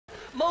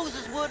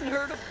Moses wouldn't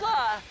hurt a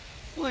fly,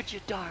 would you,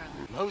 darling?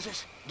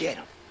 Moses, get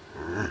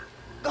him.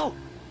 Go!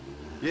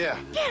 Yeah.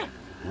 Get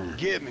him!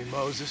 Get me,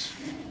 Moses.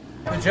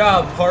 Good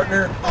job,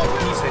 partner.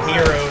 He's a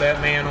hero, that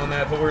man on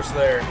that horse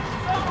there.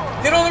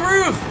 Get on the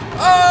roof!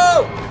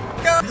 Oh!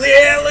 God.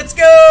 Yeah, let's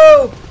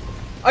go!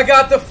 I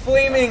got the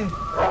flaming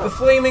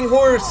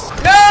horse.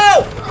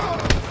 No!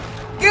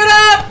 Get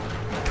up!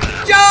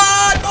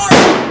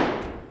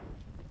 John!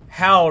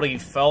 Howdy,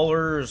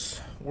 fellers.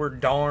 We're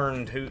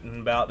darn tootin'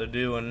 about to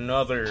do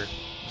another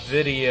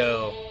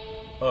video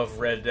of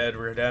Red Dead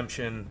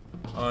Redemption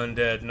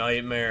Undead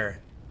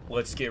Nightmare.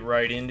 Let's get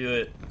right into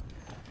it.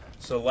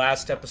 So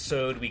last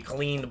episode we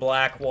cleaned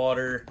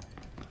Blackwater.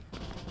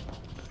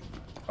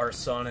 Our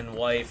son and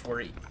wife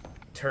were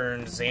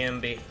turned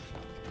zombie.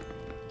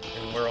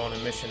 And we're on a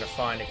mission to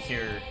find a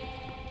cure.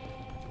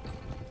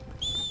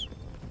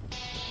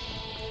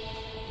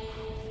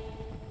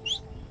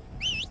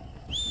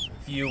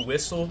 If you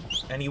whistle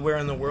anywhere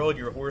in the world,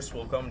 your horse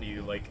will come to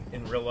you, like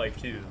in real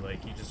life too.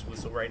 Like you just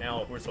whistle right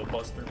now, a horse will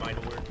bust through my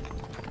door.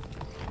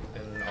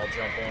 And I'll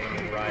jump on him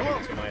and ride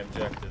him to my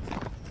objective.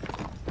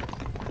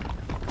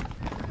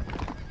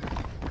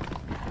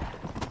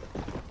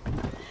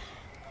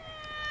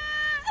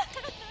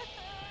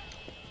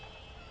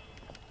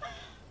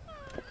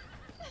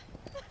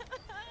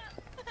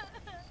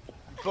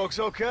 Folks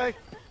okay?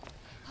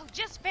 Oh,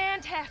 just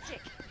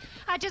fantastic.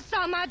 I just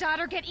saw my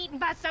daughter get eaten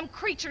by some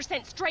creature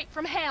sent straight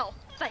from hell.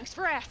 Thanks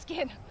for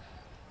asking.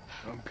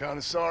 I'm kind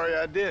of sorry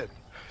I did.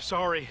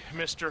 Sorry,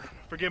 mister.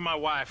 Forgive my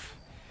wife.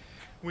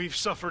 We've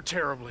suffered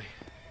terribly.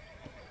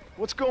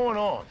 What's going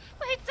on?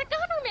 Well, it's the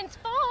government's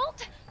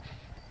fault.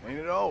 Ain't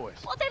it always?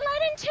 Well, they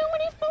let in too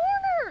many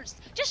foreigners.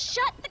 Just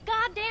shut the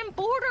goddamn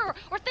border,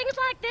 or things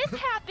like this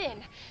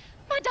happen.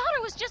 My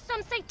daughter was just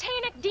some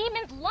satanic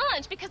demon's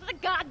lunch because of the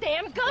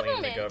goddamn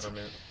government. Blame the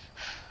government.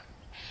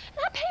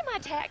 I pay my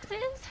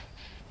taxes.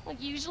 Well,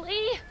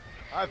 usually.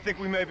 I think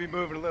we may be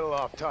moving a little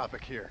off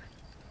topic here.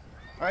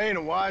 I ain't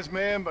a wise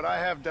man, but I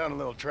have done a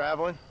little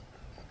traveling.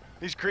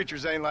 These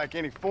creatures ain't like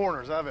any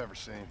foreigners I've ever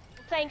seen.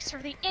 Thanks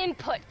for the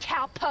input,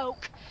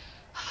 cowpoke.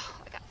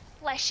 I got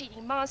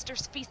flesh-eating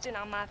monsters feasting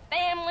on my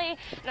family,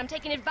 and I'm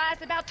taking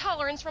advice about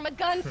tolerance from a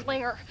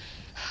gunslinger.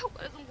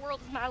 What in the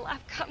world has my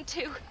life come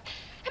to?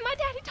 And my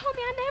daddy told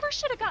me I never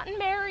should have gotten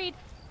married.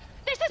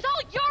 This is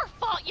all your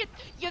fault, you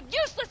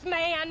useless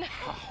man.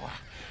 Oh,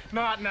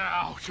 not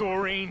now,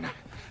 Doreen.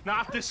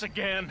 Not this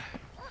again.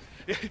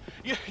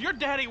 Your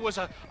daddy was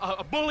a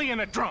bully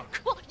and a drunk.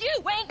 Well, you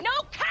ain't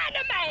no kind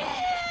of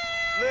man.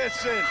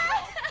 Listen.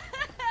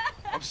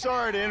 I'm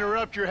sorry to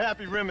interrupt your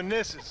happy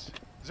reminiscences.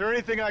 Is there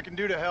anything I can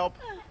do to help?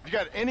 You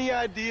got any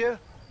idea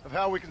of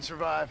how we can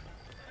survive?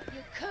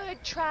 You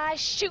could try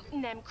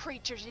shooting them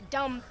creatures, you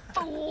dumb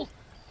fool.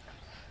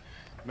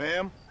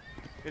 Ma'am,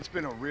 it's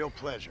been a real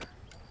pleasure.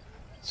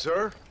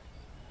 Sir,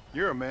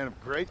 you're a man of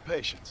great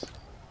patience.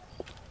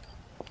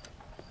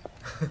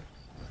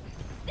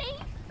 See?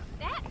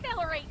 That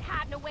feller ain't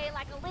hiding away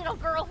like a little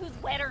girl who's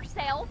wet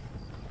herself.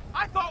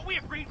 I thought we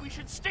agreed we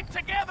should stick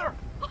together.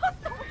 So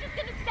we're just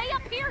gonna stay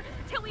up here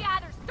till we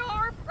either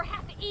starve or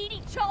have to eat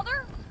each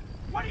other?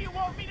 What do you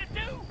want me to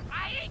do?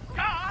 I ain't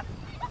God.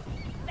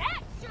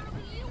 That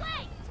surely you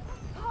ain't.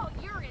 Oh,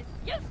 you're as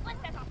useless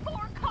as a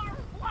four-car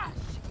flush.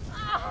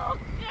 Oh,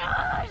 God,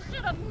 I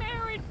should have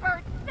married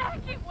Bert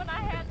second when I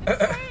had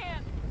the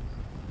chance.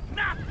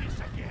 Not this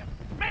again.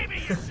 Maybe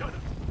you should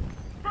have.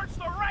 Bert's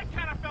the right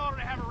kind of fella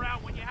to have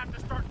around when you have to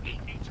start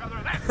eating each other.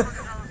 That's for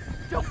sure.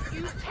 Don't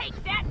you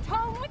take that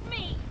tone with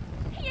me.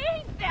 He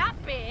ain't that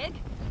big.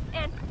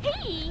 And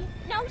he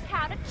knows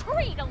how to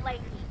treat a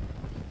lady.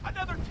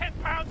 Another 10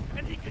 pounds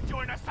and he could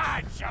join a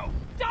sideshow.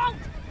 Don't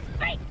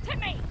speak to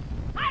me.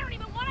 I don't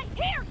even want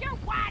to hear your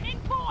whining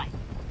voice.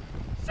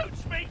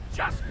 Suits me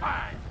just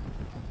fine.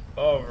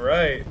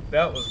 Alright,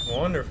 that was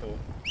wonderful.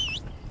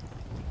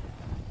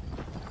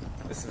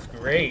 This is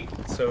great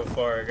so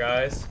far,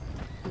 guys.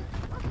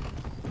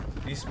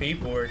 These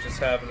people are just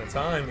having a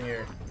time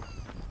here.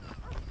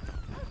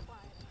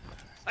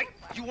 Hey,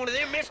 you one of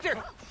them, mister?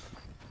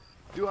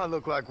 Do I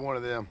look like one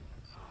of them?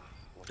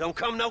 Well, don't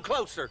come no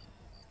closer.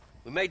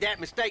 We made that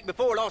mistake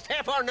before, lost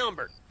half our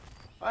number.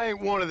 I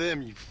ain't one of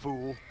them, you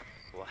fool.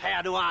 Well,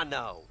 how do I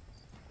know?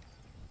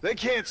 They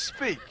can't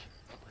speak.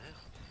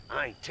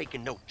 I ain't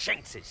taking no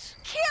chances.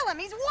 Kill him!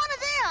 He's one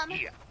of them!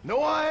 Yeah.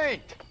 No, I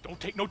ain't. Don't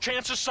take no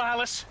chances,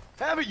 Silas.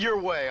 Have it your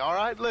way, all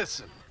right?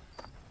 Listen.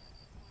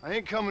 I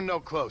ain't coming no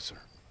closer.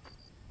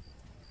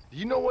 Do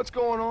you know what's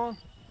going on?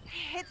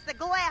 It's the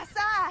glass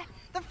eye.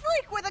 The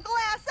freak with a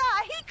glass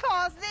eye. He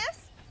caused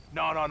this.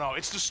 No.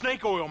 It's the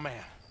snake oil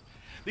man.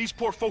 These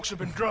poor folks have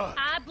been drugged.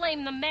 I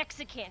blame the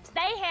Mexicans.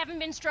 They haven't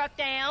been struck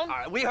down. All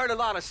right, we heard a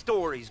lot of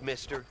stories,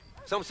 mister.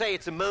 Some say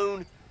it's a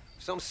moon,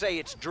 some say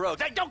it's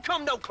drugs. Hey, don't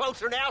come no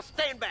closer now.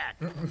 Stand back.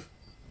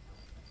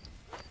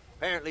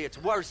 Apparently it's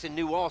worse in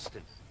New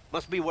Austin.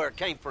 Must be where it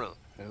came from.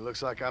 And it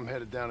looks like I'm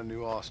headed down to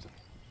New Austin.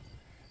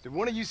 Did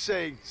one of you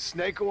say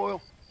snake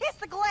oil? It's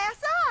the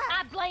glass eye.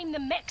 I blame the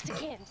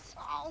Mexicans.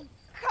 Oh,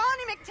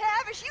 Connie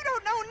McTavish, you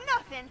don't know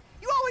nothing.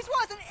 You always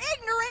was an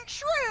ignorant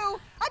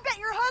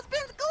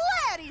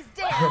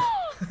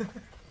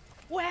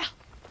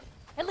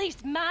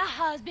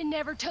husband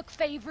never took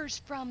favors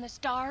from the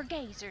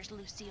stargazers,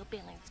 Lucille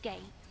Billingsgate.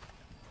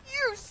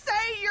 You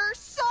say you're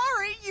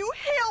sorry, you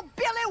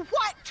hillbilly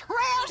white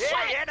trash!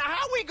 Yeah, now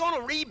how are we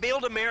gonna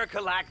rebuild America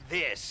like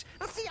this?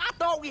 Now, see, I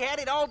thought we had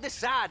it all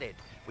decided.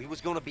 We was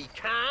gonna be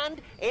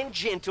kind and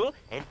gentle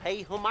and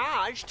pay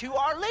homage to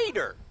our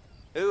leader,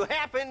 who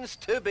happens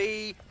to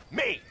be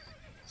me.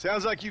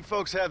 Sounds like you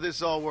folks have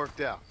this all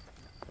worked out.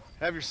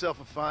 Have yourself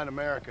a fine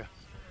America,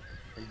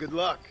 and good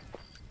luck.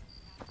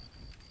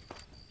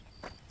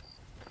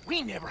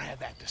 We never had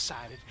that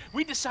decided.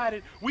 We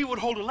decided we would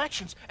hold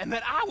elections and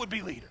that I would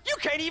be leader. You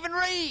can't even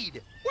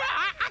read. Well,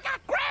 I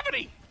got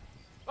gravity.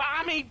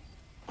 I mean,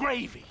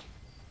 gravy.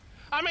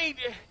 I mean,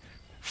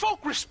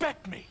 folk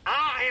respect me.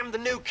 I am the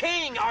new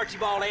king,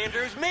 Archibald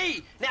Andrews,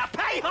 me. Now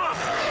pay homage.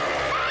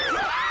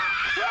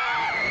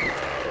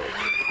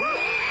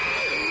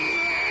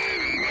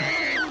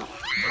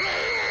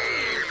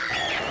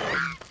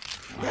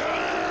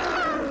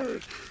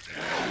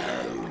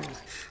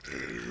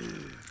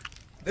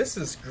 This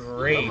is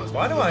great.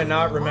 Why do I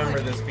not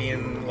remember this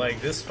being,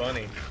 like, this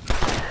funny?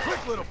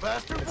 Quick, little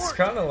bastard. It's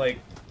kind of, like,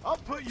 I'll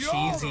put you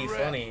all cheesy to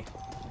rest. funny.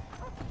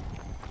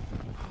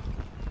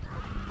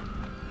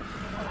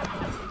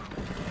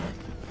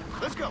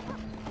 Let's go.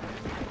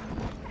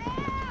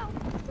 Help!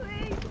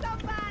 Please,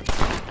 somebody!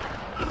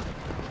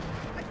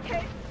 I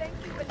can't thank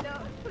you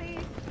enough.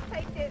 Please,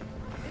 take this.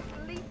 It's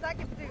the least I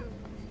can do.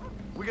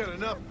 We got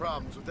enough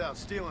problems without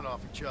stealing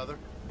off each other.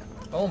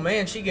 Oh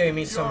man, she gave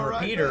me some all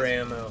right, repeater miss?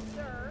 ammo.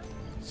 Sir.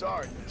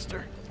 Sorry,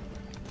 mister.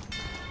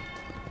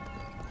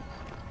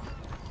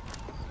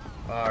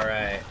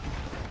 Alright.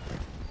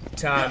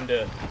 Time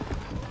to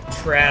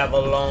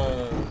travel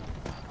on.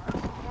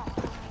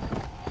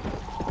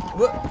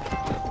 What?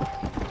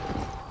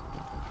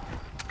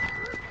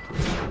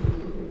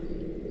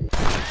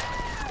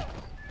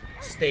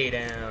 Stay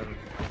down.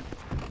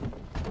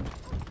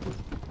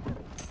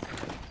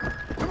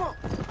 Come on.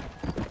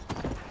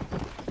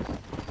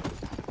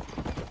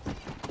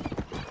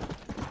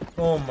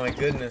 Oh my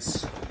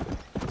goodness.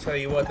 I'll tell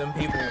you what, them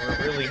people were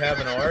really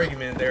having an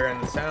argument there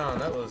in the town.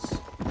 That was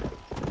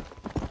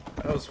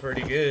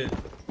pretty good.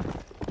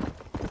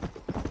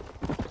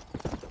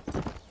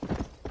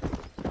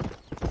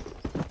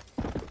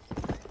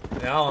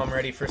 Now I'm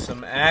ready for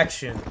some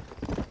action.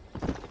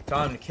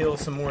 Time to kill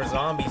some more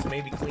zombies,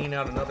 maybe clean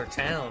out another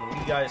town. What do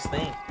you guys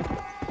think?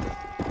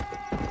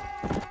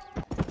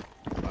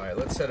 Alright,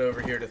 let's head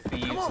over here to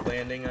Thieves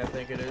Landing, I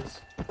think it is.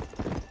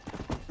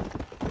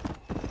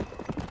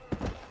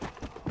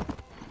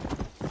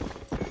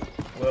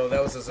 Whoa,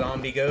 that was a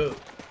zombie goat.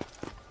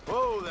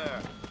 Whoa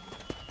there.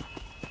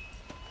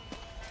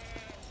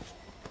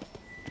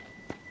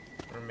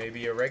 Or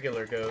maybe a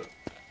regular goat.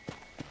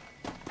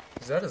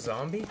 Is that a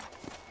zombie?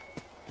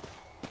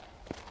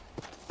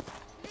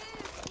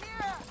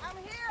 Here, I'm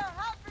here,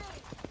 help me!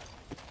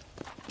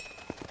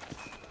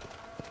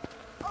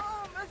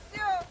 Oh,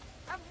 monsieur,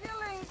 I'm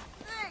feeling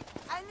sick.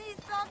 I need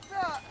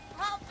doctor,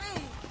 help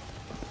me!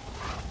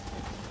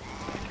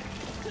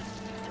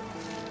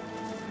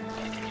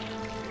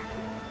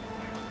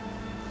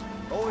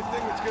 Only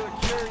thing that's gonna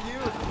cure you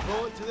is a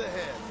bullet to the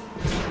head.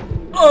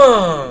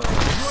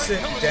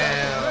 Sit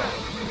down.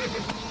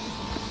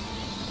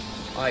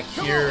 I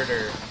cured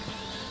her.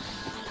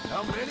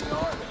 How many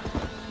are there?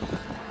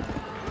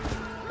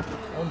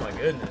 Oh my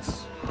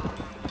goodness.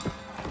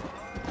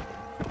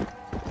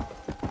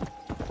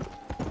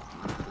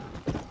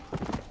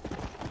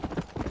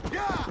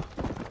 Yeah!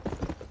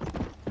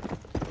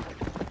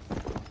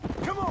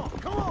 Come on,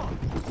 come on!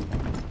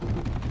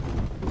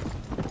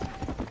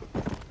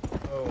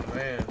 Oh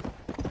man.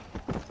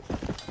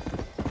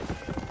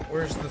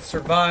 Where's the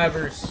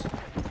survivors?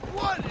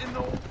 What in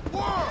the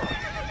world?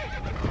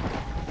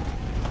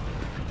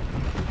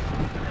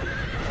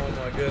 Oh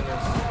my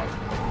goodness.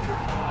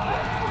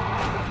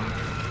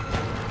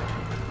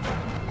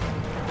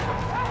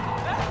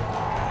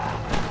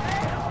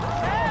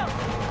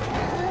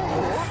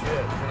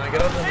 Shit, can I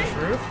get up on this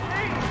roof?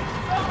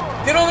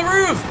 Get on the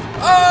roof!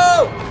 Oh!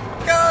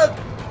 God!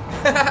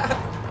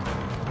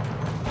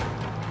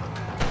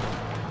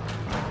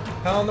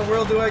 How in the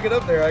world do I get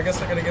up there? I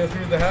guess I gotta go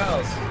through the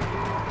house.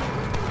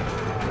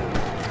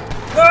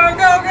 Go,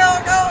 go,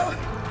 go, go!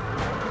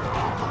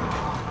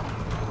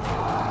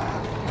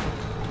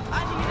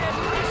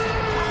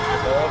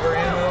 Revolver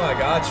ammo, I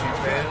got you,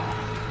 man.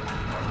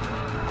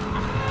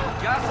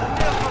 Got some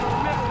milk on the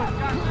river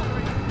with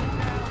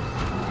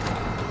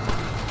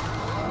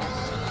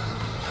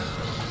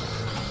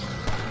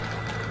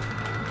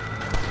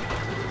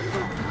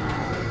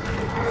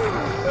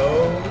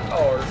Oh,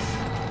 gosh.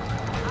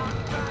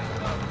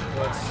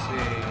 Let's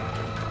see.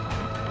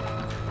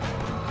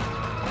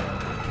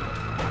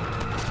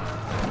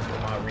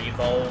 My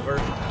revolver.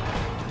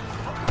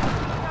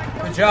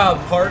 Good job,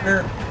 partner.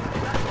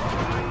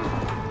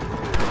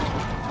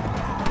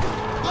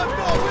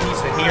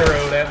 He's a hero,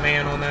 that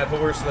man on that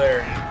horse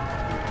there.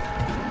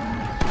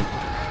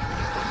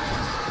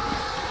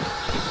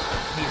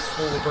 He's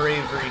full of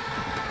bravery.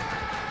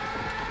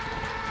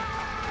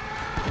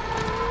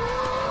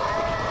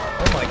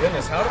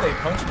 goodness, how do they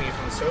punch me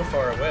from so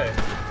far away?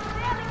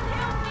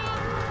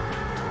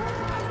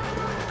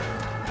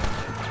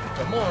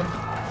 Come on.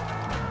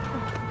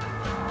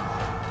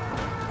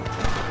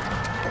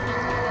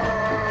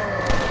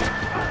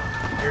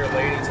 Here,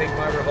 lady, take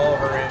my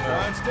revolver ammo.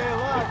 Try and stay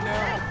alive now.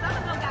 Hey, some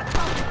of them got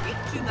cold feet,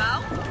 you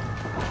know.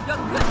 Your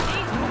good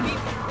deeds will be...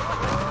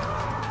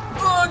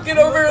 Oh, get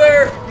over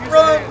there!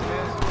 Run!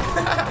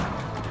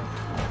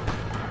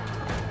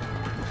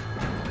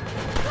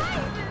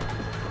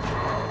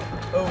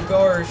 Oh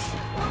gosh.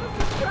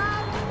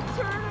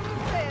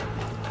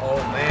 Oh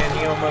man,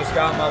 he almost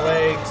got my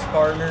legs,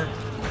 partner.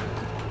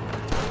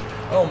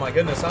 Oh my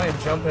goodness, I am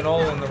jumping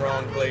all in the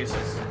wrong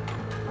places.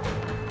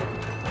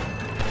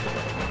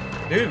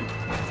 Dude.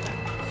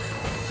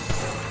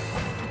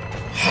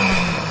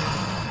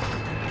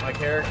 My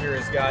character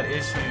has got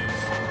issues.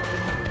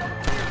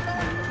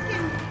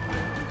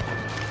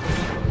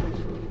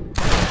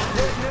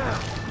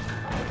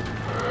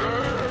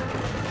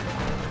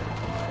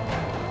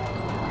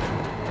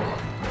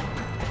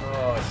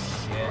 Oh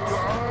shit.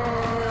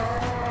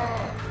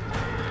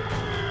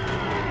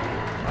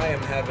 I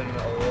am having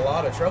a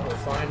lot of trouble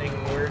finding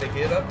where to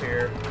get up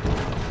here.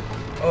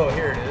 Oh,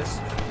 here it is.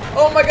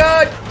 Oh my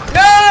god!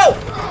 No!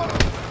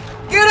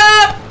 Get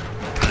up!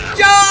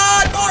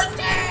 John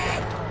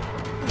Marston!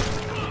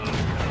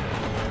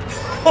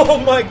 Oh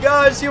my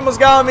gosh, he almost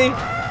got me!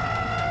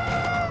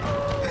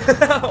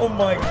 Oh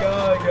my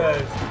god,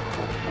 guys.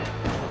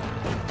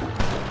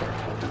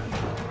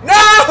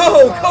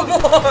 No! Come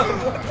on!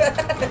 What the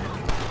heck?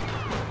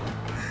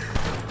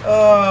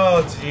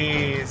 Oh,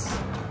 jeez.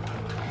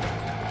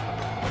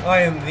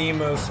 I am the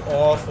most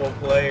awful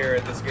player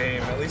at this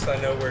game. At least I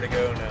know where to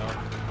go now.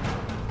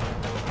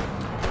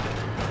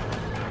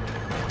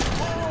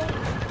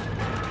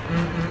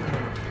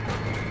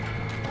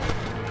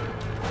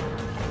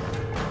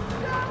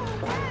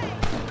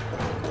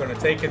 I'm gonna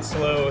take it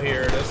slow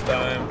here this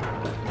time.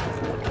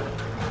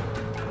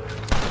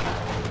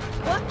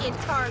 What in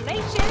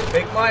tarnation?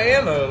 Take my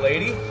ammo,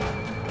 lady.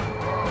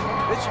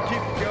 This should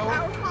keep you going.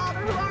 Our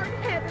Father who art in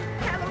heaven,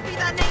 hallowed be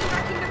thy name,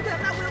 thy kingdom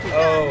come, thy will be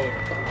done. Oh.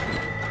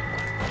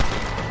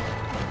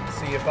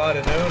 See, if I'd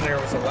have known there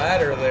was a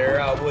ladder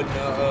there, I wouldn't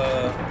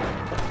have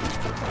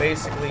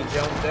basically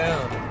jumped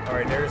down.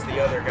 Alright, there's the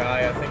other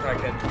guy. I think I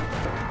can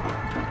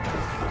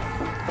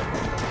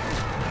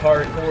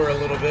hardcore a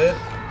little bit.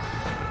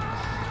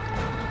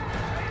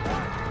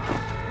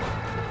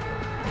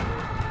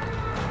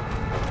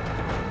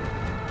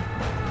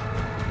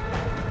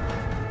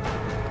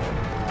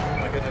 Oh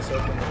my goodness,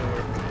 open the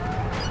door.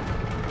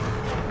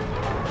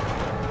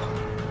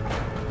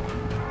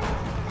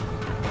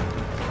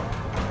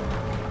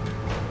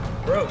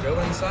 Bro, go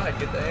inside,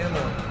 get the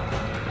ammo.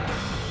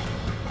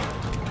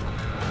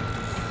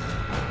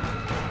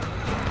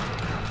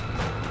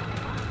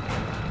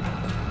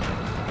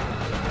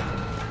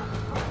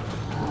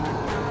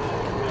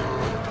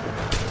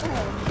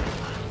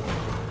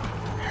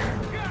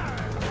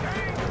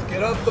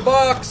 Get up the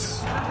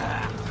box!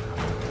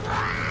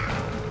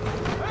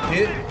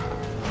 Get...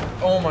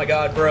 Oh my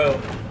god, bro.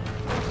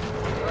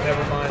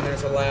 Never mind,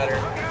 there's a ladder.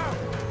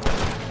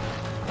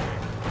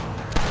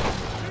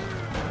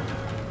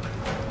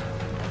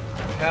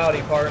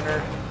 Howdy,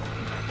 partner.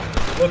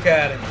 Look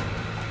at him.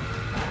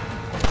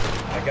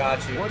 I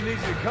got you. Wasn't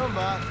easy to come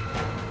by.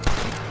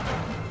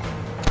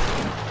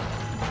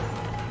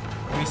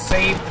 We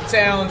saved the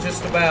town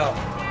just about.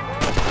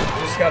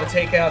 Just gotta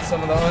take out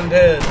some of the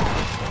undead.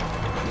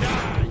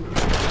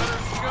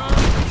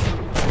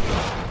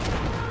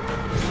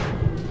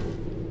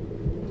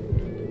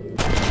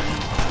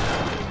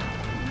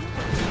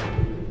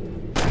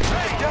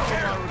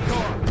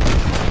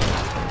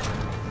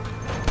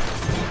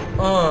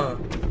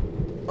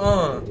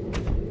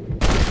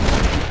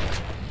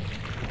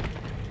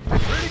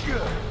 Pretty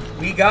good.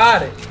 We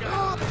got it.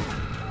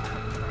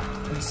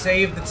 We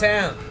saved the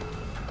town.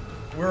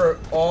 We're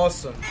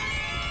awesome.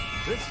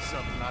 This is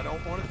something I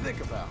don't want to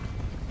think about.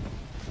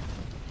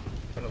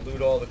 Gonna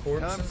loot all the Time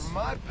corpses. for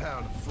my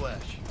pound of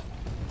flesh.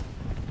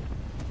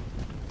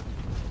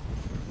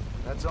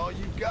 That's all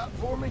you've got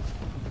for me?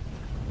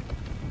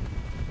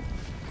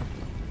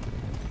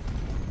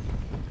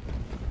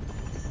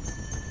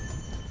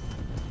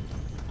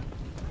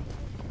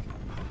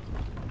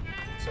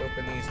 Let's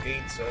open these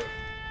gates up.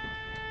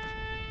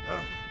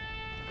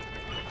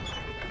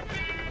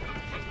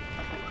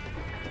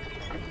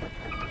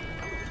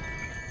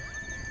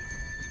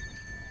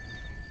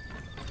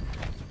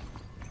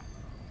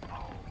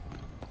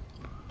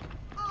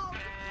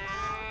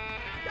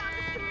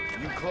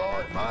 You claw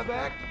at my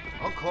back,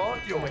 I'll claw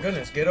at Oh yours. my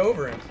goodness, get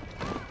over him.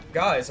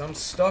 Guys, I'm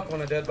stuck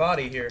on a dead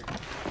body here.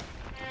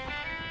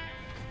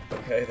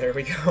 Okay, there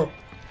we go.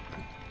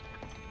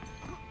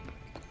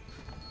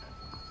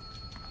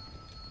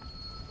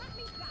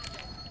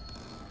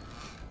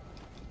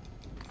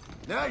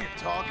 Now you're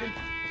talking.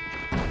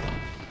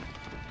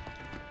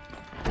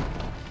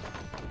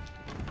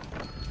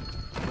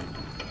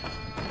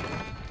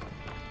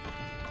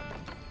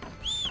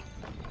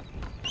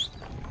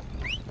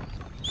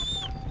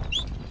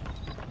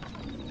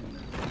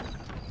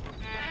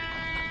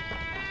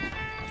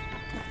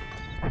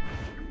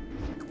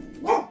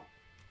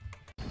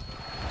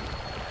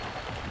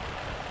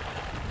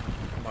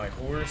 My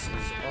horse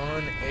is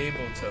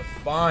unable to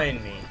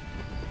find me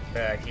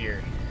back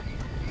here.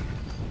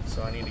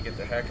 So I need to get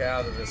the heck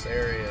out of this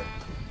area.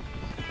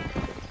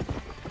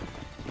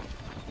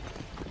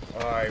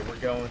 Alright, we're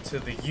going to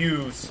the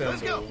U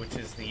symbol, which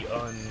is the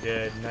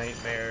Undead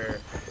Nightmare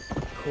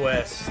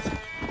quest.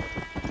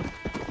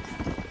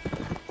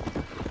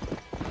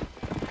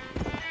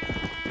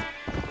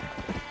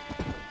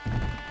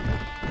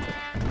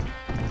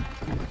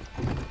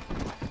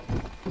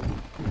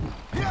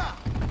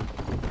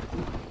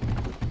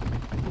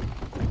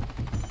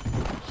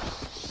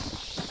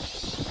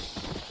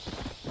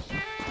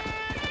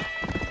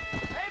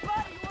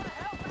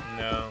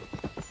 No.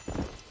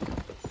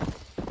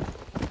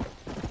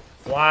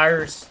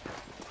 Flyers.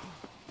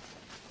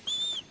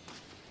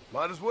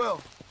 Might as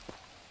well.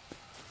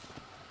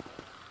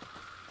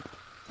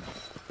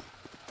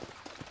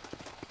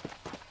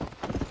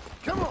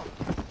 Come on.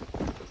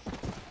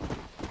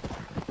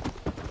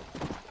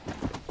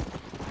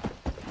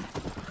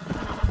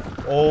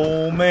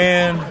 Oh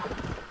man.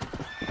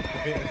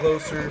 We're getting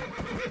closer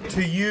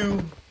to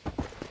you.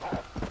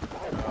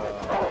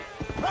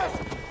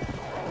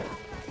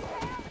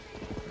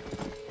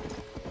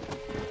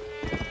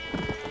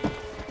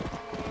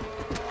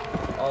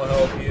 I'll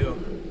help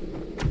you.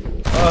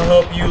 I'll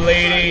help you,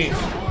 lady.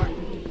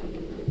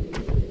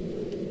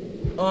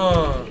 Come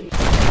on,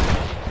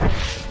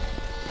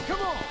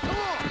 come on.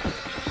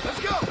 Let's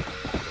go.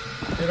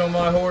 Get on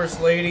my horse,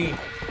 lady.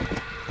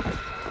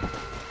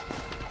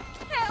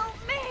 Help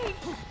me!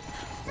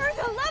 For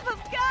the love of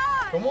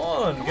God! Come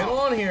on, get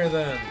on here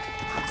then.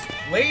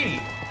 Lady.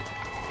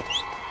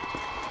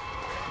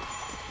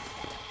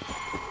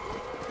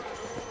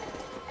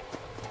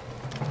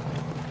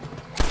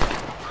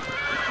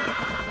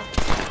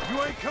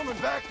 You ain't coming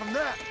back from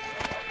that.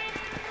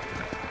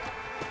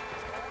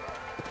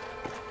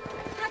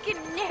 I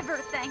can never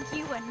thank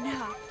you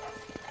enough.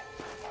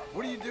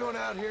 What are you doing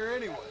out here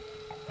anyway?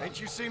 Ain't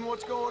you seen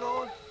what's going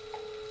on?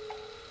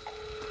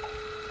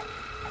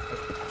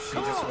 She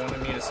just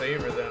wanted me to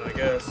save her then, I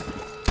guess.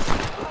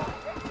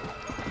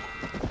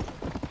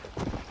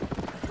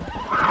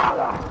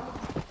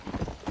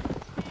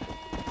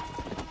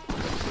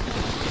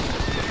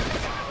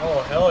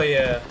 Oh, hell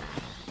yeah.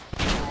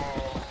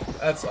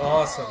 That's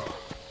awesome.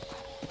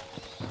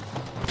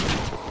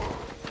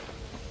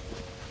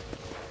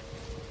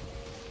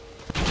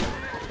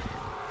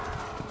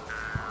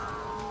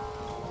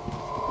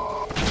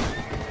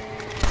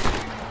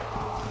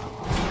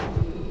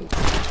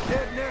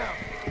 Dead now.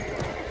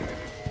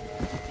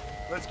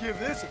 Let's give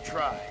this a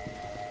try.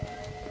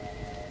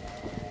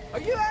 Are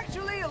you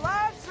actually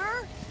alive,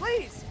 sir?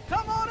 Please,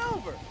 come on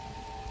over.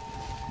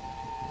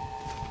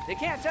 They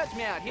can't touch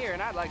me out here,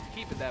 and I'd like to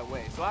keep it that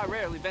way, so I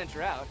rarely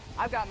venture out.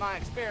 I've got my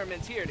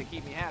experiments here to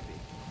keep me happy.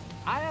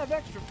 I have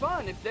extra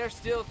fun if they're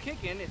still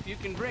kicking, if you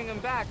can bring them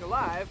back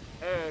alive,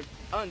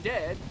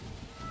 undead.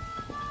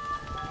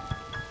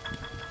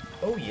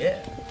 Oh,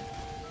 yeah.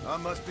 I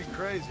must be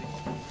crazy,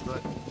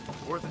 but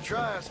worth a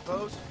try, I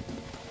suppose.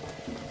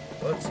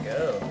 Let's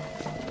go.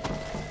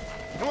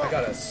 Come on. I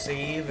gotta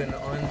save an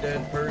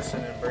undead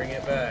person and bring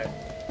it back.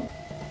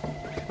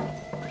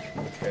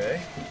 Okay.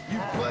 You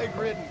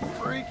plague-ridden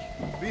freak.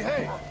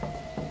 Behave.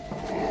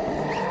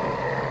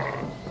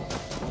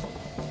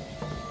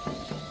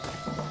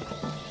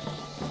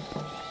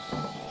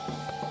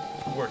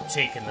 We're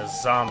taking the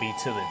zombie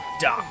to the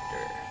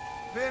doctor.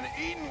 Been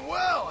eating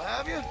well,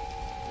 have you?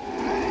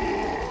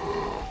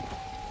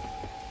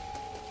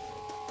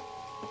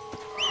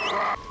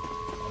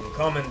 I'm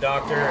coming,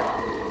 doctor.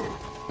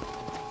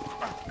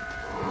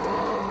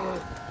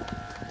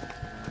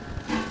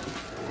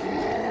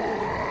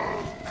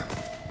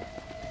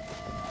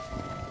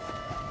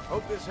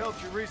 Hope this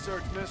helps your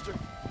research, mister.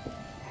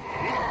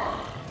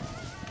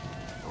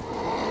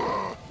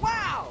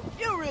 Wow,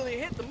 you really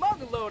hit the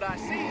mother load, I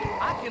see.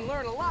 I can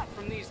learn a lot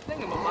from these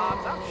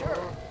thingamabobs, I'm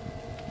sure.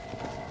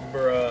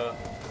 Bruh.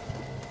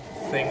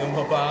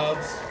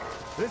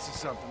 Thingamabobs. This is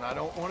something I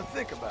don't want to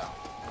think about.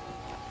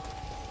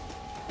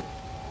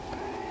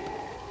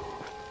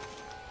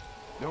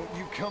 Don't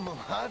you come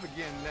alive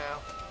again now.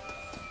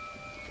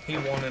 He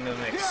wanted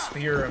an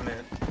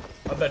experiment.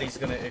 I bet he's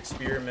gonna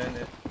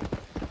experiment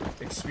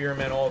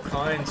all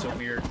kinds of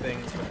weird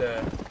things with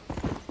that.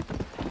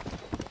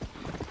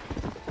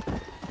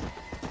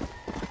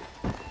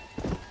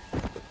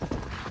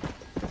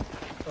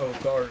 Oh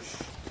gosh.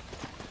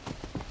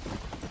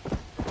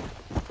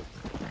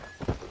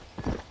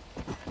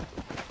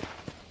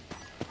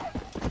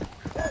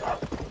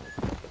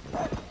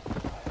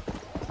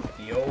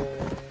 The old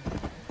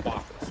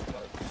box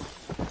place.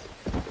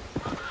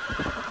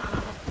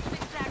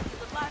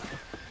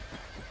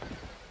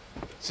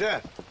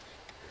 Seth.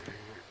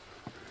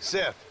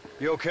 Seth,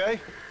 you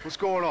okay? What's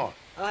going on?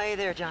 Oh, hey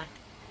there, John.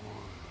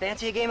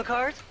 Fancy a game of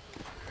cards?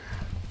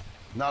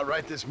 Not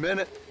right this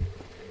minute.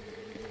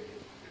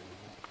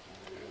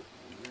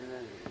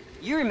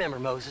 You remember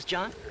Moses,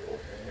 John?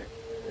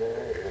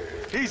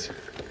 He's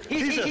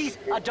He's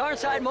a darn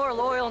sight more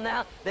loyal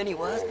now than he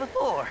was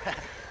before.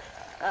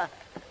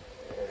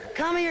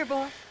 Come here,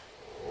 boy.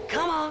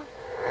 Come on.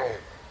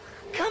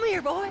 Come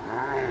here, boy.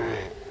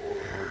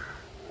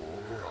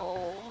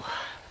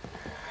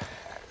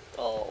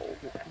 Oh.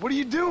 What are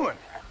you doing?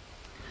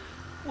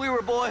 We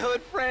were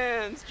boyhood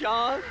friends,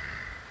 John.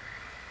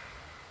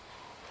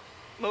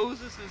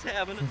 Moses is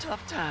having a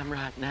tough time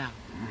right now.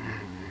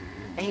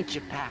 Ain't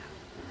you, pal?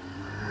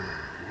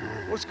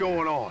 What's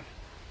going on?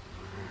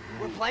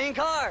 We're playing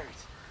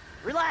cards.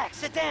 Relax,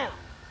 sit down.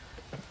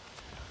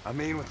 I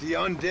mean, with the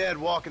undead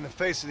walking the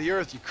face of the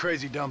earth, you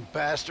crazy dumb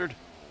bastard.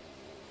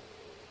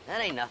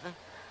 That ain't nothing.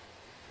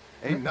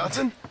 Ain't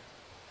nothing?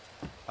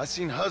 I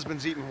seen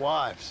husbands eating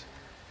wives,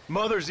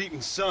 mothers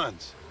eating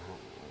sons,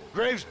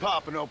 graves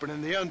popping open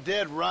and the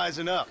undead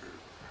rising up.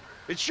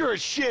 It sure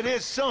as shit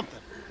is something.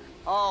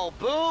 Oh,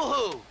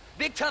 boo-hoo.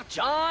 Big tough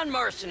John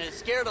Marston has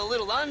scared a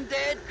little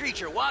undead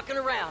creature walking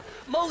around.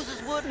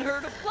 Moses wouldn't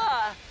hurt a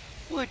fly,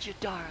 would you,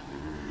 darling?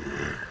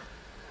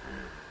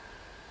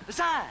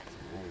 Besides,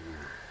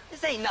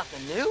 this ain't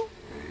nothing new.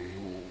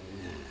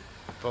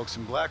 Folks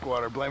in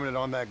Blackwater blaming it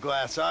on that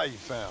glass eye you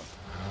found.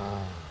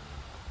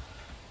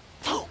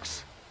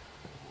 Folks!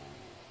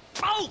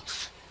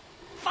 Folks!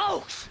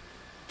 Folks!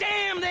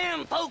 Damn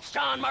them folks,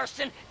 John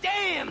Marston!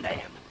 Damn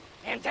them!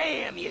 And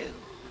damn you!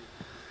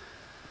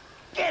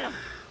 Get him!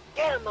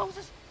 Get him,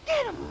 Moses!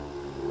 Get him!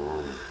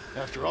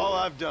 After all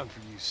I've done for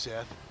you,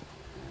 Seth.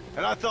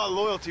 And I thought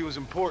loyalty was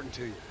important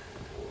to you.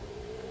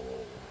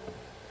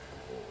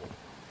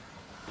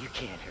 You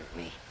can't hurt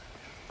me.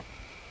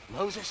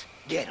 Moses,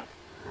 get him!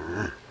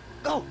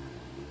 Go!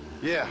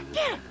 Yeah.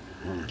 Get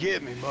him!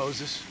 Get me,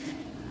 Moses.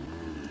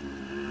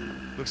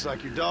 Looks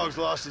like your dog's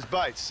lost his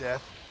bite,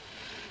 Seth.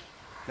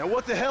 Now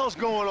what the hell's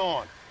going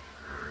on?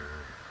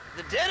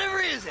 The dead have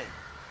risen,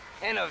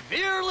 and a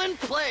virulent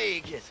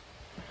plague is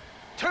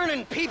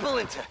turning people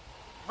into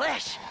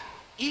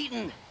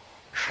flesh-eating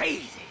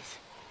crazies.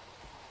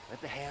 What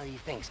the hell you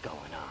think's going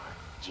on,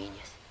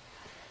 genius?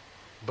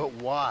 But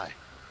why?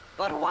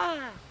 But why?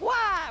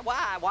 Why?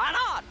 Why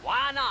not?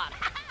 Why not?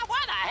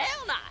 Why the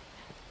hell not?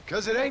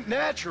 'Cause it ain't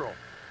natural.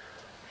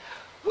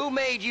 Who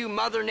made you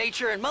Mother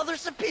Nature and Mother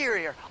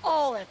Superior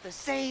all at the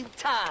same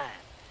time?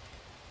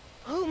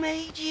 Who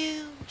made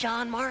you,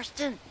 John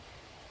Marston?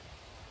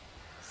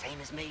 Same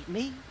as made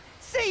me,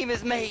 same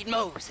as made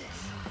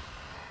Moses.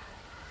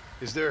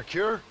 Is there a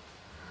cure?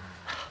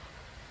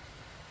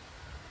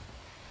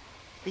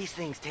 These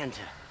things tend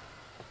to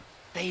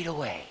fade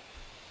away.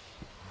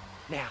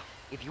 Now,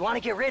 if you want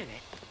to get rid of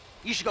it,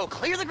 you should go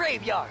clear the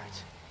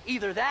graveyards.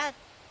 Either that,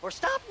 or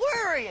stop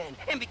worrying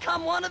and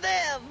become one of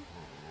them.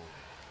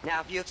 Now,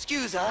 if you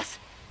excuse us,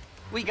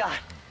 we got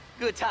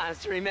good times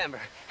to remember.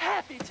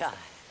 Happy times.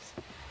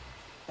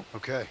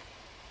 Okay.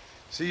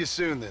 See you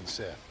soon then,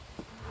 Seth.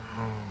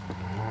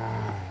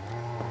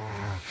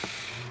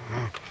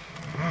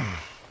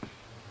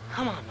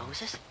 Come on,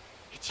 Moses.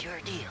 It's your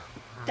deal.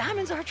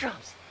 Diamonds are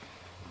trumps.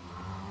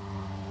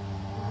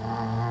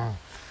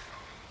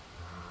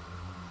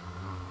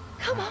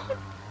 Come on.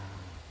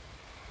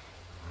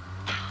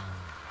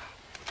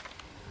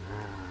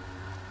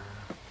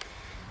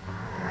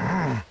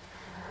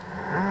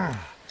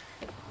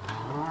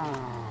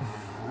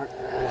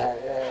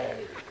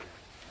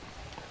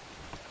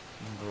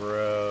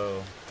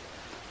 Bro.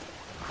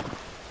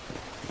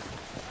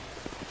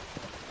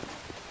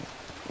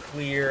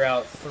 Clear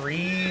out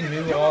 3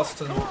 New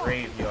Austin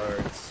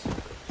graveyards.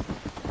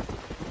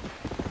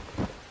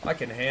 I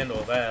can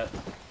handle that.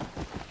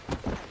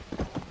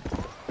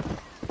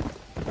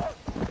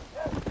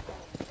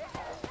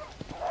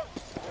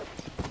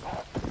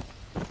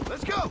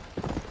 Let's go!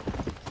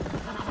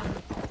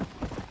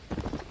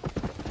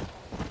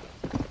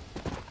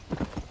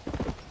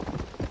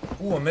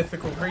 Ooh, a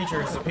mythical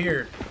creature has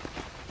appeared.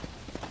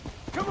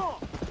 Come on!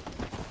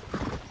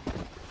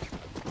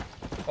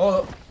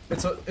 Oh,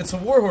 it's a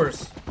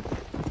warhorse.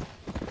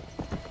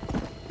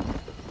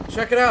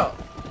 Check it out.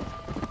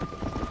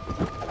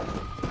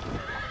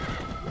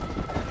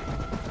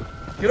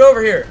 Get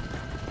over here.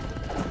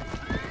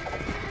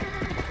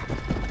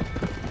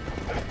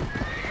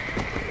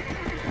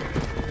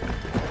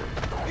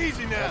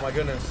 Easy now. Oh my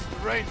goodness.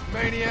 Range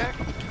maniac.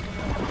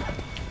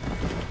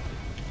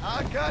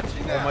 I got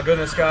you now. Oh my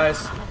goodness,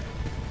 guys.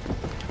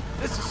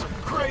 This is some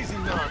crazy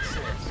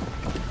nonsense.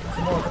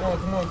 Come on, come on,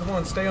 come on, come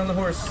on. Stay on the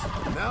horse.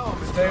 Now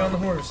I'm Stay on the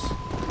horse.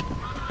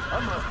 I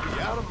must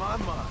be out of my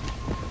mind.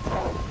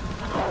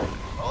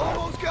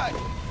 Almost got you.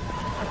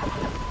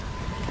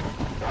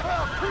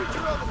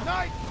 Creature of the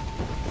night.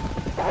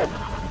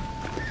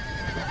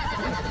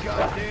 These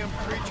goddamn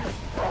creatures.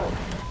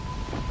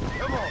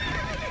 Come on.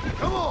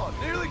 Come on.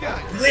 Nearly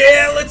got you.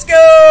 Yeah, let's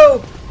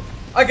go!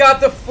 I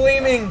got the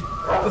flaming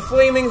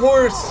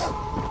horse.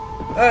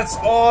 That's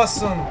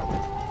awesome.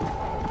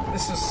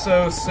 This is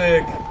so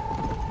sick.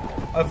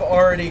 I've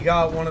already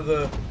got one of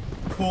the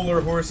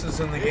cooler horses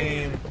in the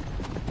game.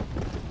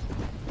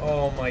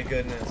 Oh my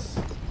goodness.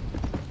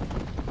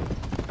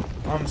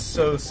 I'm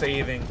so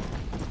saving.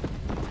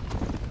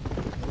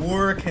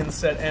 War can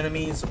set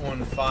enemies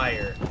on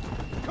fire.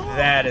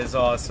 That is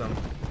awesome.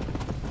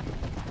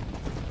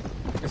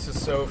 This is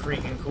so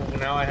freaking cool.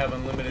 Now I have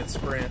unlimited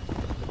sprint.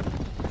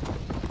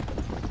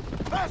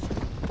 Faster!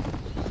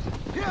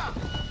 Yeah!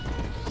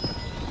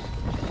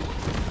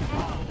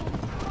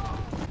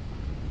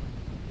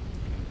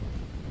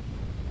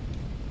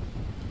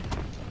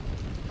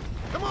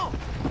 Come on!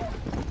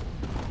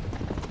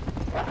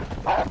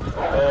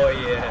 Oh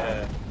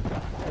yeah.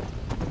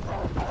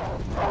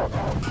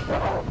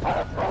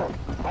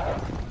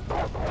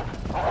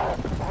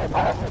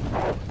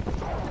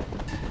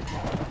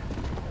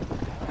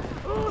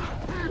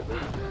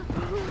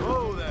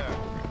 Whoa there!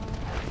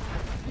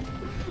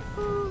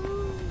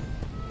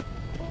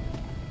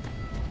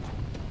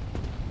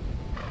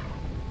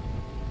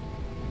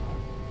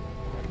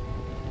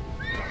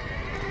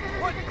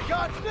 What in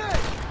God's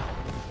name?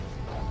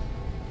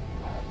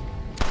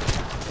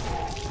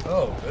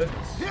 Oh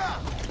goodness. Yeah!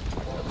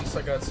 At least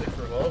I got 6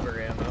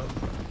 revolver ammo.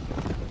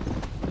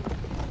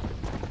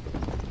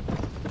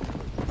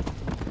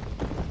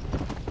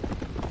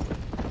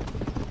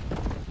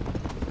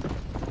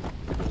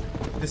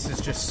 This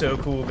is just so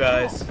cool,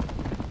 guys.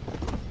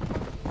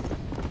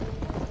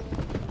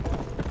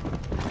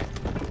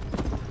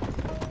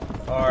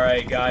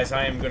 Alright, guys,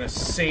 I am gonna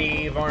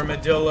save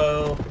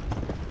Armadillo.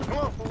 Come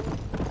on!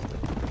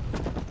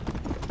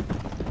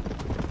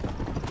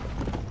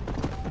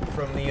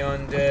 From the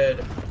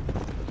undead.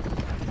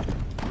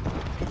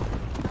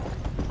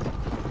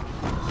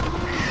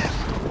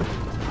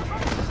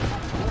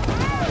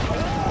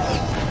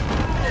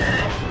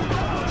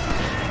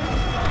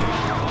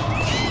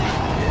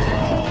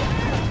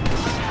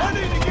 I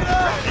need to get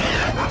out!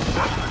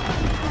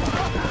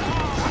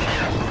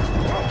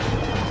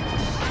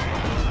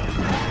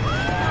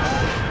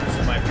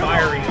 Using my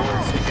fiery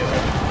horse to get up.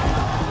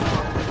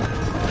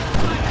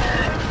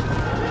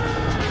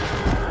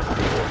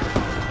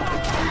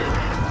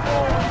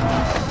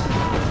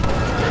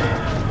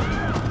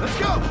 Let's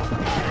go!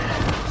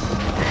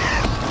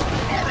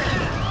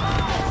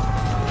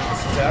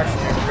 This is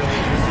actually a really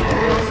useful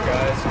horse,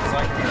 guys, because I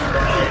can just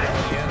run right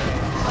into the enemy.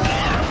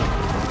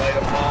 Light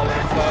them all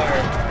on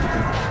fire.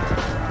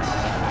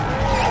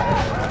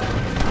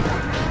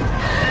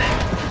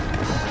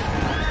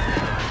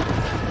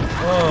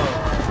 Oh.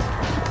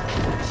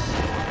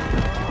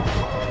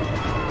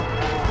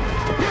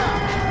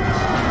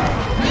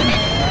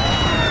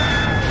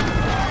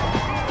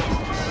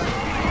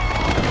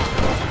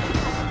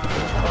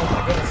 Oh my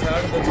goodness, how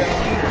did the town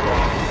leader go?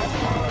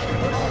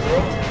 What in the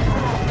world?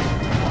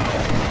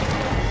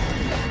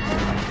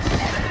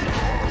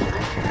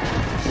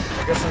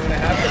 I guess I'm gonna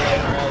have to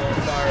light them all on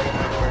fire with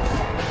my horse.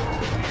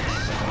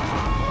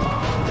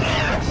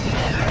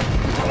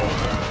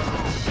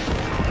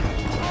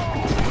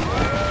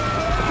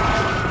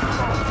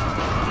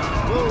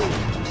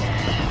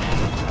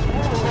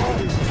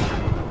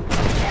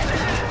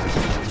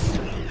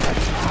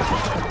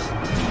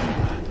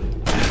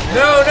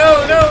 No, no,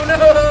 no,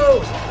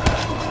 no!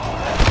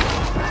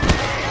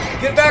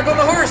 Get back on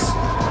the horse!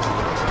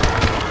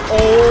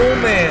 Oh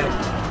man.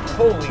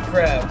 Holy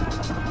crap.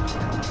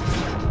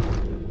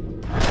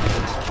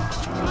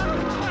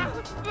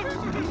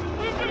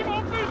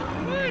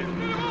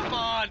 Come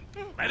on,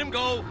 let him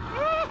go.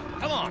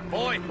 Come on,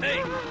 boy.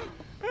 Hey.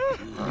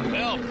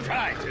 Well,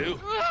 try to.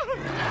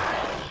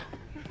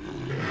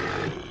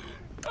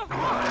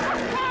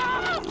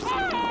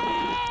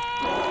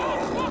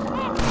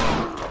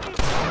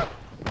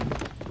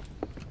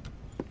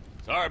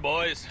 Sorry,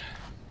 boys.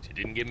 She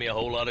didn't give me a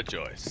whole lot of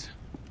choice.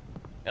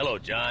 Hello,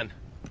 John.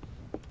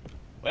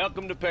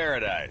 Welcome to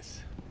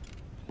paradise.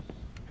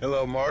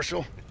 Hello,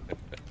 Marshal.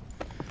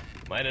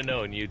 Might have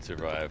known you'd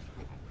survive.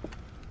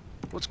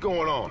 What's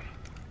going on?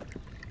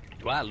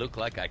 Do I look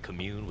like I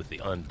commune with the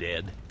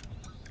undead?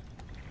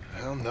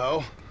 Hell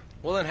no.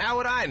 Well, then how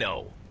would I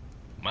know?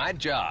 My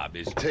job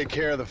is... Take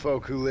care of the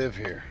folk who live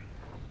here.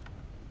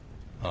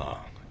 Oh,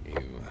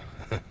 you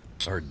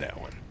heard that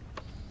one.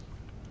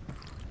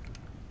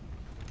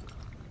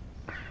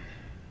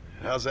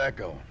 How's that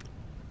going?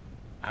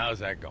 How's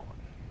that going?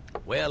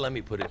 Well, let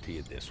me put it to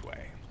you this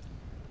way.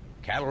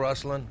 Cattle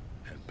rustling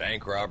and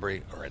bank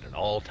robbery are at an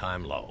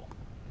all-time low.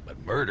 But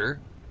murder,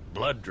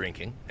 blood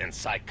drinking, and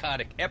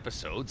psychotic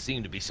episodes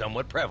seem to be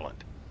somewhat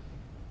prevalent.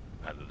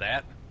 Either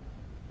that,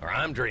 or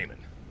I'm dreaming.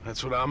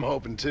 That's what I'm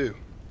hoping too.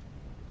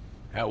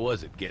 How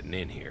was it getting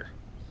in here?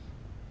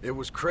 It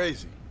was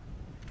crazy.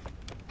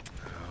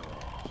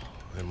 Oh,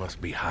 they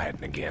must be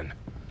hiding again.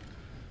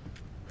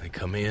 They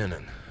come in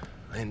and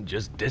then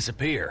just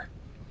disappear.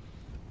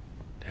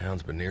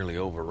 Town's been nearly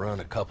overrun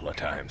a couple of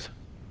times.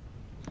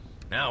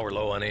 Now we're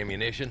low on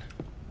ammunition,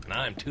 and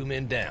I'm 2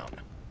 men down.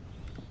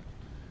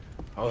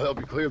 I'll help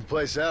you clear the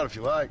place out if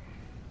you like.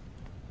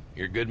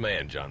 You're a good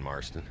man, John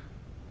Marston.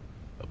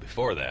 But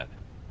before that,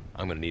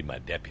 I'm gonna need my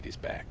deputies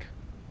back.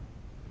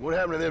 What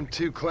happened to them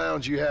 2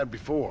 clowns you had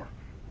before?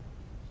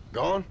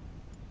 Gone?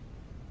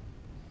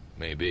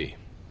 Maybe.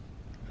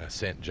 I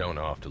sent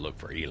Jonah off to look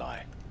for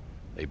Eli.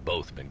 They've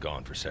both been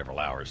gone for several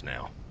hours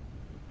now.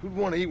 Who'd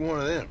want to eat one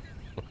of them?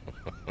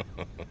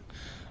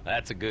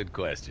 That's a good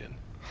question.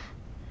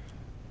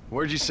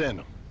 Where'd you send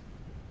them?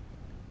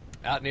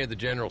 Out near the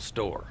general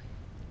store.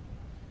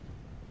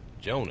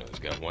 Jonah's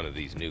got one of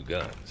these new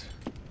guns.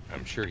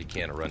 I'm sure he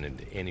can't run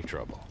into any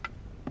trouble.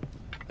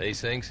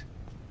 These things,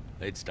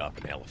 they'd stop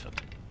an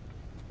elephant.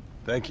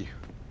 Thank you.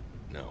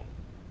 No,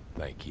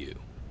 thank you.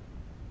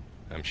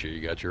 I'm sure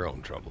you got your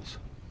own troubles.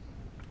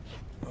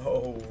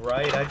 Oh,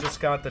 right. I just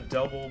got the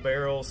double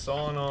barrel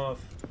sawn off.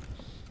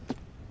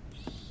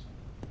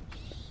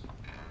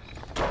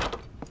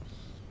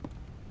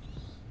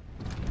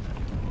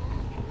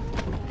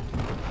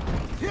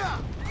 Yeah.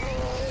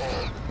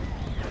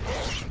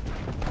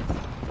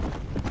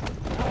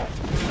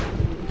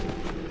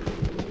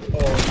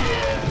 Oh,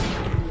 yeah.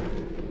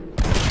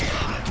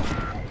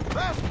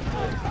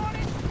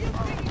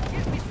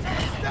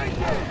 Stay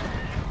there.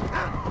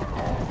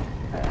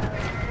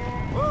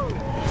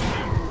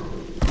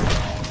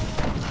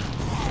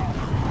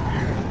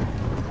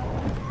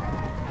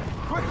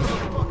 Quick,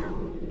 motherfucker.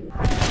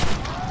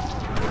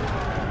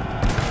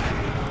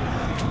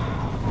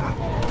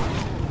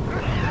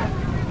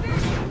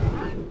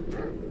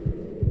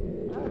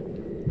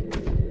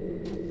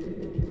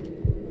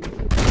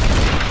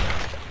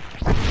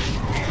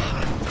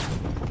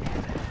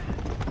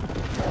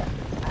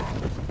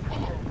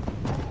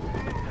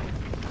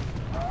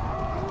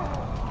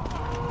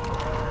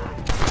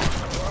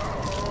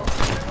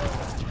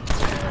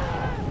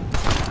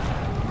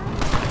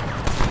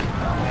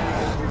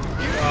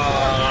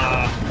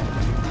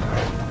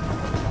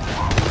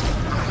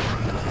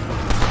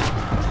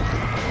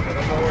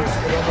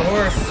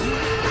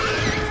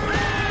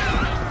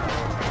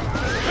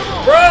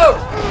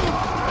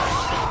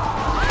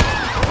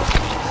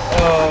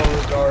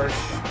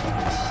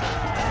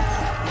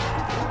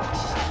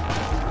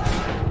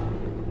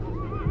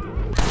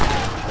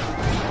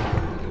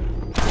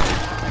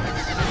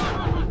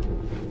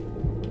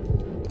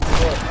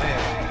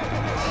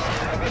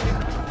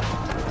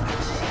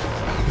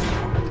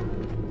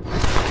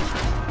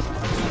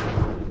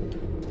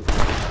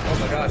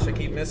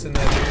 Missing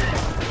that dude.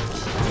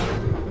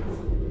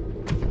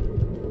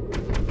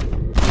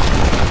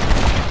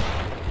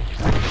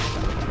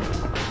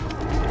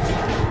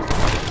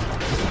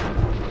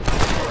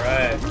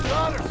 Alright. Your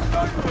daughter's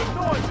starting to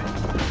annoy me.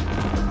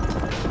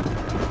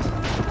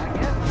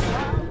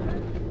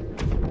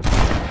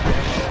 I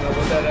don't know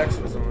what that X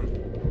was on.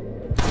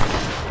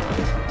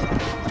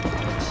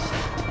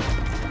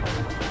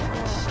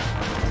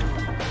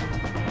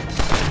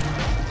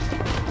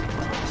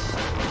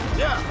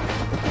 Yeah.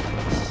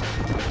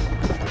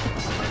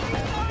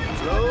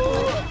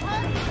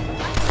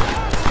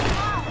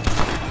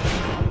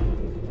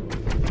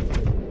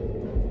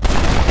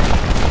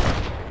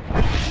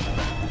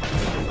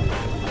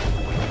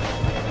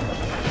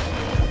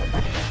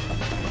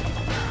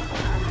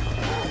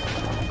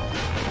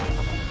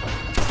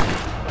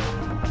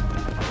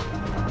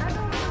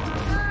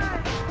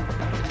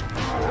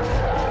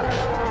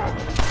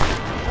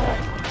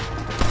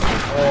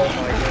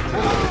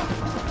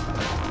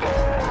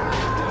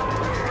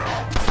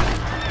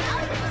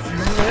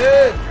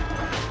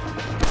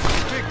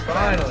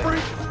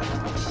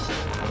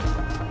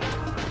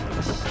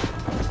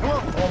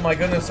 Oh my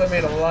goodness, I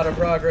made a lot of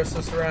progress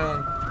this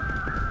round.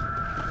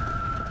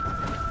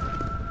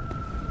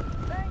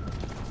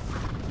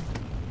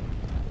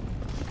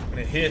 I'm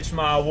gonna hitch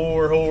my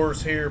war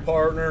horse here,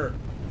 partner.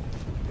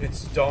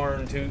 It's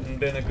darn tootin'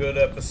 been a good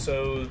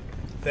episode.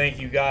 Thank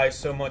you guys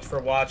so much for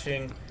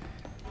watching.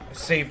 I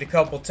saved a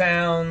couple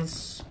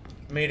towns,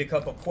 made a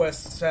couple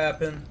quests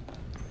happen.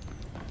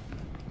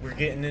 We're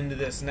getting into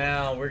this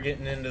now. We're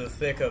getting into the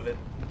thick of it.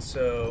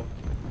 So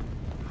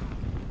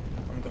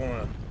I'm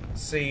gonna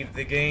save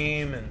the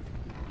game and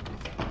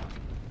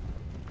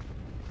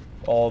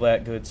all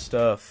that good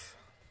stuff.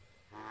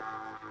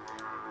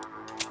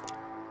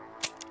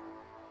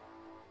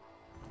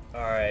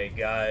 Alright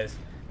guys,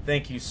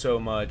 thank you so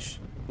much.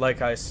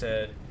 Like I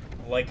said,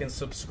 like and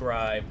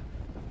subscribe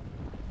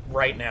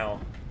right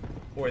now,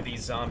 or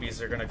these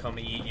zombies are gonna come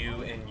eat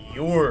you and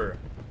your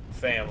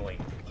family,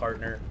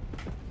 partner.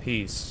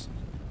 Peace.